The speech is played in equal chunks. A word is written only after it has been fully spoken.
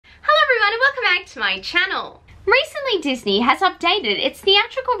back to my channel. Recently, Disney has updated its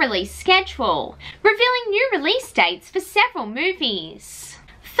theatrical release schedule, revealing new release dates for several movies.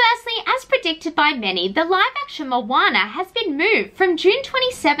 Firstly, as predicted by many, the live-action Moana has been moved from June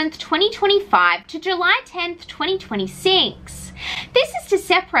 27th, 2025 to July 10th, 2026. This is to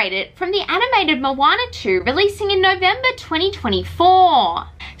separate it from the animated Moana 2 releasing in November 2024.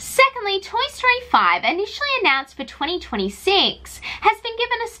 Secondly, Toy Story 5, initially announced for 2026, has been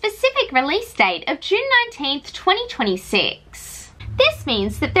given a specific release date of June 19th, 2026. This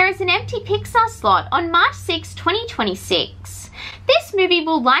means that there is an empty Pixar slot on March 6, 2026. This movie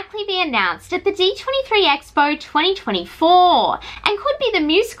will likely be announced at the D23 Expo 2024 and could be the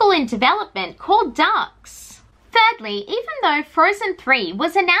musical in development called Ducks. Thirdly, even though Frozen 3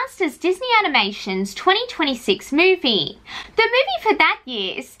 was announced as Disney Animation's 2026 movie, the movie for that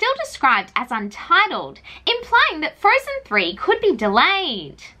year is still described as untitled, implying that Frozen 3 could be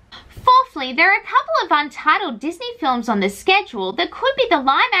delayed. Fourthly, there are a couple of untitled Disney films on the schedule that could be the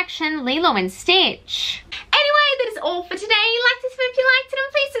live-action Lilo and Stitch. Anyway, that is all for today. Like this video if you liked it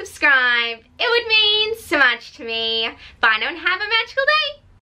and please subscribe.